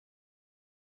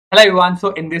Hello everyone,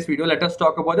 so in this video let us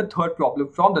talk about the third problem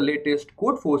from the latest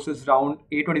Codeforces round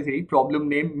A23 problem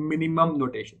named minimum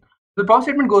notation. The problem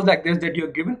statement goes like this, that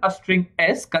you're given a string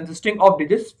S consisting of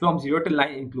digits from 0 till 9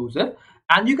 inclusive,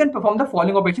 and you can perform the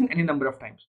following operation any number of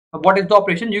times. Now, what is the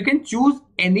operation? You can choose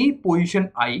any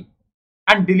position I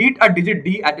and delete a digit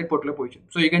D at that particular position.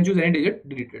 So you can choose any digit,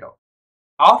 delete it out.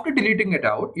 After deleting it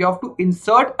out, you have to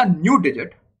insert a new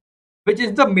digit which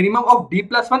is the minimum of D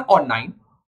plus 1 or 9,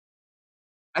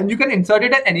 and you can insert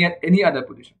it at any other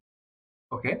position.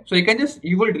 Okay, so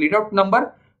you will delete out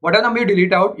number, whatever number you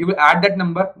delete out, you will add that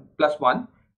number plus 1,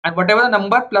 and whatever the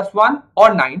number plus 1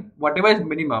 or 9, whatever is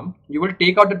minimum, you will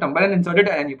take out the number and insert it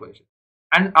at any position.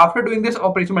 And after doing this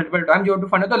operation multiple times, you have to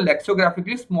find out the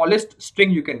lexicographically smallest string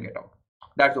you can get out.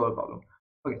 That's the whole problem.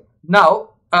 Okay, now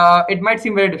it might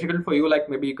seem very difficult for you, like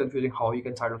maybe confusing how you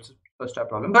can solve such type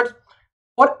problem, but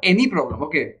for any problem,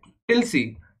 okay, till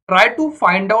C, try to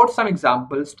find out some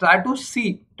examples, try to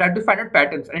find out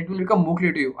patterns, and it will become more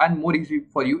clear to you and more easy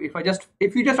for you.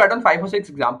 If you just write down 5 or 6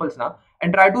 examples now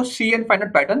and try to see and find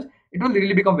out patterns, it will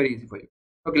really become very easy for you.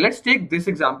 Okay, let's take this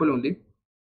example only.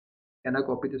 Can I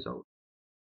copy this out?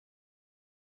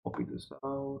 Copy this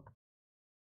out.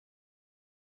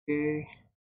 Okay,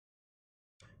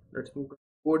 let's move to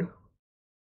code,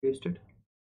 paste it.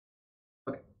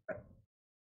 Okay, fine.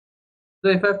 So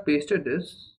if I've pasted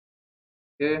this,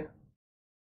 okay,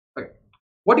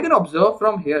 what you can observe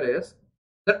from here is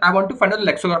that I want to find out the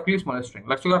lexicographically smallest string.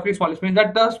 Lexicographically smallest means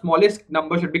that the smallest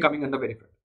number should be coming in the very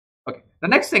front. Okay, the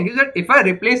next thing is that if I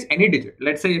replace any digit,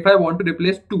 let's say if I want to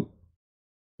replace 2,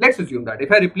 let's assume that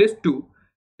if I replace 2,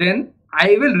 then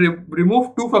I will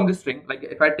remove 2 from this string. Like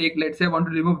if I take, let's say I want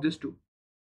to remove this 2,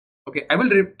 okay, I will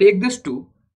take this 2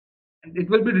 and it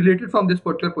will be deleted from this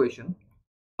particular position,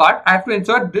 but I have to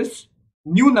insert this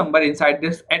new number inside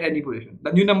this at any position.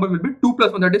 The new number will be 2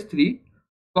 plus 1, that is 3,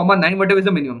 comma 9, whatever is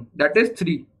the minimum, that is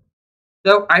 3.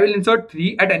 So I will insert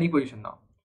 3 at any position now.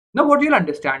 Now what you'll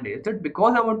understand is that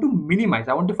because I want to minimize,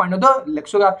 I want to find out the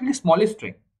lexicographically smallest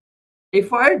string.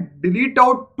 If I delete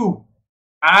out 2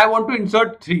 and I want to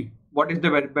insert 3, what is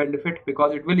the benefit?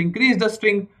 Because it will increase the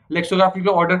string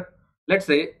lexicographical order. Let's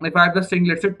say if I have the string,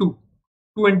 let's say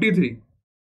 23,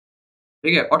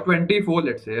 okay, or 24,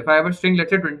 let's say if I have a string,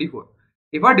 let's say 24.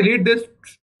 If I delete this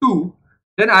 2,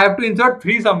 then I have to insert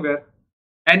 3 somewhere.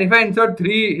 And if I insert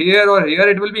 3 here or here,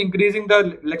 it will be increasing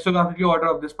the lexicographical order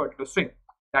of this particular string.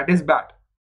 That is bad.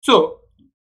 So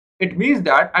it means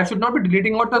that I should not be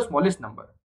deleting out the smallest number.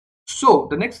 So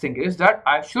the next thing is that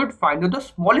I should find out the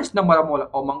smallest number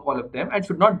among all of them and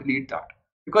should not delete that.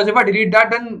 Because if I delete that,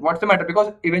 then what's the matter?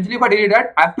 Because eventually if I delete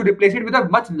that, I have to replace it with a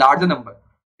much larger number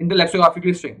in the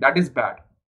lexicographical string. That is bad.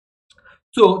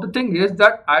 So the thing is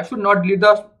that I should not delete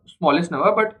the smallest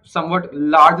number, but somewhat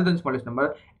larger than smallest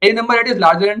number. Any number that is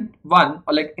larger than 1,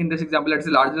 or like in this example, let's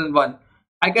say larger than 1,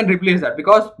 I can replace that,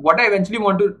 because what I eventually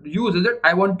want to use is that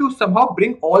I want to somehow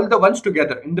bring all the ones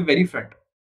together in the very front.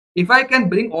 If I can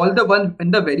bring all the ones in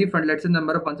the very front, let's say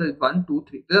number of ones is 1, 2,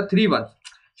 3. There are 3 ones.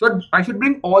 So I should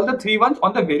bring all the 3 ones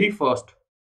on the very first.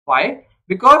 Why?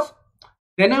 Because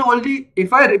then only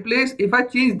if I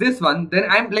change this one, then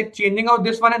I'm like changing out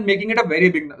this one and making it a very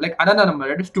big, like another number,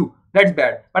 that is 2. That's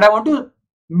bad. But I want to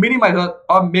minimize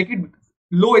or make it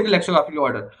low in the lexicographical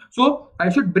order. So I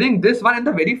should bring this one in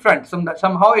the very front.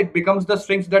 Somehow it becomes the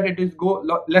string so that it is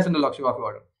less in the lexicographical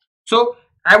order. So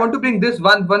I want to bring this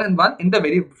 1, 1 and 1 in the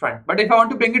very front. But if I want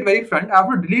to bring it very front, I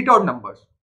have to delete out numbers.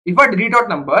 If I delete out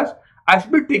numbers, I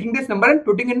should be taking this number and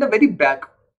putting it in the very back.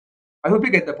 I hope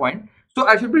you get the point. So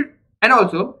I should be, and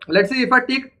also let's say if I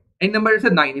take any number, let's say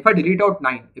 9, if I delete out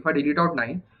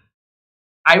 9,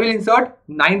 I will insert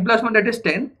 9 plus 1, that is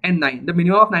 10, and 9. The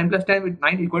minimum of 9 plus 10 with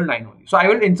 9 equal to 9 only. So I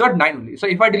will insert 9 only. So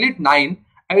if I delete 9,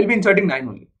 I will be inserting 9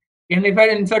 only. And if I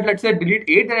insert, let's say delete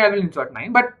 8, then I will insert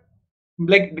 9. But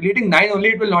like deleting 9 only,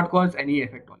 it will not cause any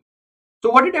effect on it.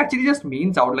 So what it actually just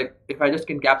means out, like if I just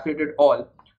encapsulate it all,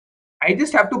 I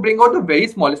just have to bring out the very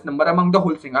smallest number among the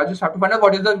whole string. I just have to find out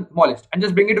what is the smallest and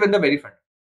just bring it in the very front.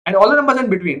 And all the numbers in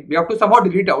between, we have to somehow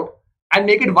delete out and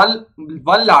make it one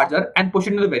larger and push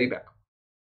it to the very back.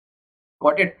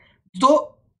 Got it?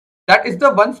 So that is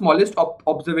the one smallest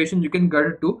observation you can get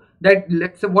it to. That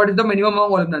let's say what is the minimum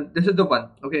of all of them? This is the 1.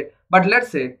 Okay, but let's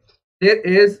say there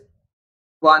is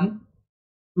 1,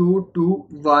 2, 2,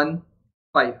 1,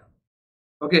 5.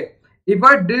 Okay, if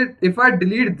I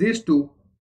delete these 2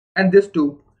 and this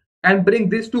 2 and bring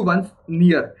these 2 ones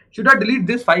near, should I delete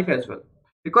this 5 as well?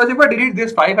 Because if I delete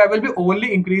this 5, I will be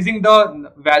only increasing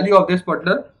the value of this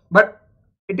particular, but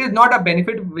it is not a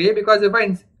benefit way, because if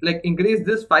I like increase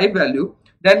this 5 value,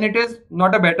 then it is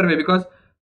not a better way, because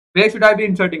where should I be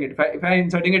inserting it? If I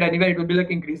inserting it anywhere, it will be like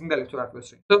increasing the lexicographical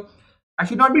string. So I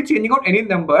should not be changing out any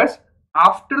numbers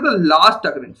after the last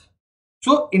occurrence.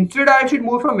 So instead, I should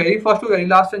move from very first to very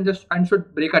last and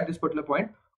should break at this particular point,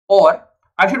 or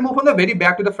I should move from the very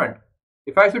back to the front.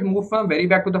 If I should move from very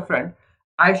back to the front,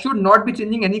 I should not be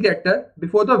changing any character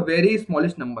before the very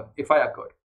smallest number if I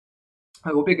occurred. I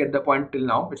hope you get the point till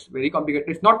now. It's very complicated.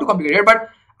 It's not too complicated, but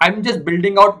I'm just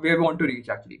building out where we want to reach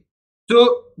actually.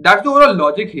 So that's the overall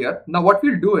logic here. Now what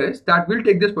we'll do is that we'll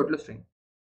take this particular string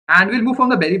and we'll move from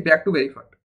the very back to very front.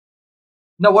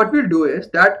 Now what we'll do is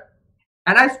that,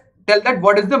 and I tell that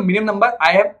what is the minimum number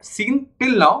I have seen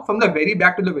till now from the very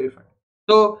back to the very front.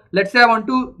 So let's say I want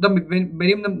to the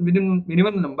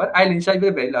minimum number. I'll initialize with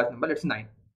a very large number. Let's say 9.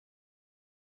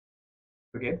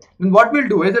 Okay. Then what we'll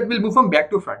do is that we'll move from back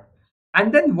to front,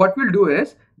 and then what we'll do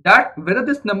is that whether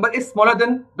this number is smaller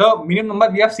than the minimum number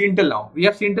we have seen till now. We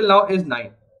have seen till now is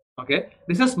 9. Okay.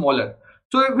 This is smaller.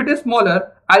 So if it is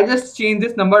smaller, I'll just change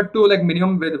this number to like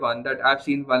minimum with 1 that I've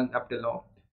seen 1 up till now.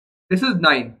 This is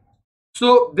 9.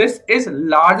 So this is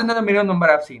larger than the minimum number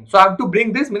I've seen. So I have to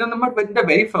bring this minimum number with the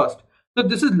very first. So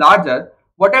this is larger.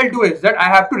 What I'll do is that I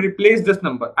have to replace this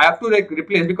number. I have to like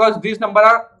replace because these numbers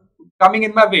are coming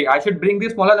in my way. I should bring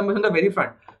these smaller numbers in the very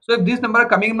front. So if these numbers are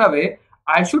coming in my way,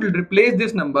 I should replace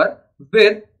this number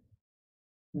with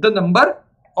the number,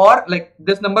 or like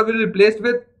this number will be replaced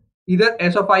with either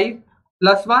s of I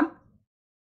plus 1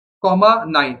 comma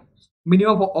 9,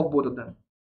 minimum of both of them.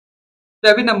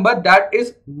 So every number that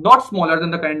is not smaller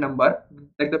than the current number,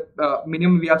 like the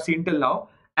minimum we have seen till now,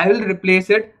 I will replace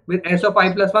it with s of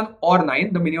I plus 1 or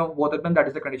 9, the minimum of both of them, that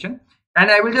is the condition.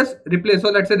 And I will just replace. So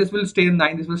let's say this will stay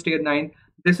 9, this will stay 9,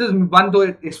 this is 1,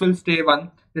 though this will stay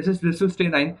 1, this will stay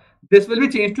 9, this will be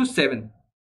changed to 7,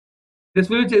 this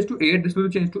will be changed to 8, this will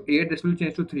be changed to 8, this will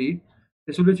change to 3,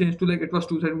 this will be changed to like it was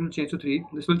 2, 7 will change to 3,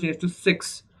 this will change to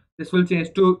 6, this will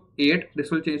change to 8,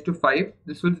 this will change to 5,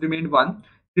 this will remain 1,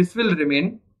 this will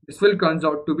remain, this will turns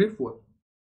out to be 4.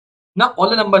 Now all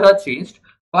the numbers are changed,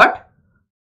 but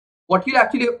what you'll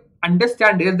actually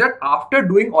understand is that after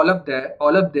doing all of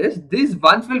this, these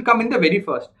ones will come in the very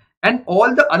first, and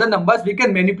all the other numbers we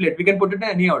can manipulate, we can put it in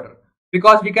any order,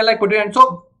 because we can like put it in.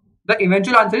 So the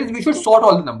eventual answer is we should sort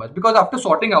all the numbers, because after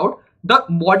sorting out the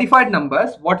modified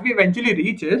numbers, what we eventually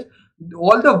reach is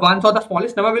all the ones or the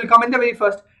smallest number will come in the very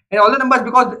first, and all the numbers,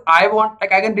 because I want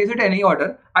like I can place it in any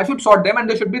order, I should sort them and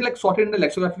they should be like sorted in the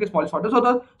lexicographically smallest order. So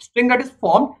the string that is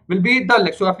formed will be the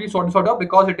lexicographically sorted order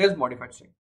because it is modified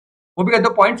string. Hope you get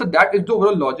the point. So that is the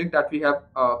overall logic that we have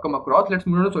come across. Let's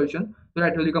move on to the solution so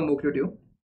that it will become more clear to you.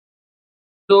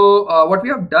 So what we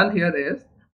have done here is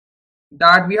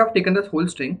that we have taken this whole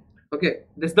string. Okay,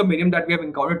 this is the minimum that we have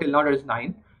encountered till now, that is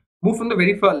 9. Move from the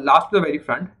very last to the very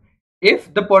front.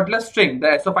 If the particular string,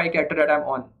 the s of I character that I'm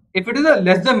on, if it is a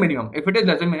less than minimum,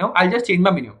 I'll just change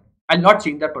my minimum. I'll not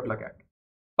change that particular character.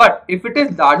 But if it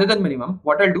is larger than minimum,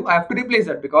 what I'll do, I have to replace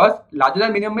that, because larger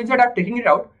than minimum means that I'm taking it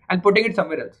out and putting it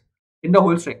somewhere else in the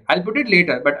whole string. I'll put it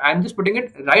later, but I'm just putting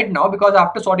it right now because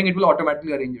after sorting it will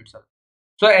automatically arrange itself.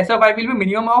 So s of I will be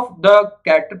minimum of the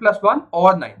character plus 1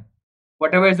 or 9.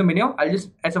 Whatever is the minimum, I'll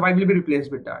just s of I will be replaced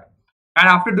with that. And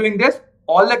after doing this,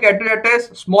 all the character that is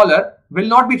smaller will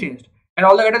not be changed, and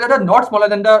all the characters that are not smaller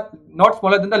than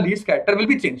the least character will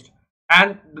be changed.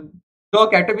 And the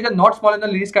character which are not smaller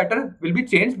than the least character will be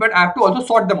changed, but I have to also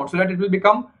sort them out so that it will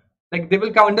become like they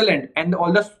will come in the end, and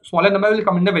all the smaller number will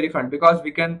come in the very front, because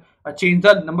we can change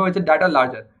the number which is that are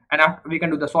larger, and after we can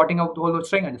do the sorting of the whole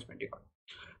string and just print it out.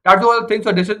 That's the whole thing.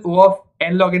 So this is O of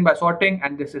n log n by sorting,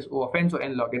 and this is O of n. So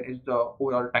n log n is the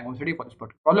overall time complexity for this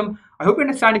particular problem. I hope you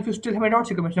understand. If you still have any doubts,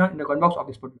 you can mention in the comment box of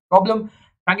this particular problem.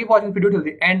 Thank you for watching the video till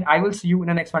the end. I will see you in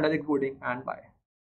the next fantastic coding, and bye.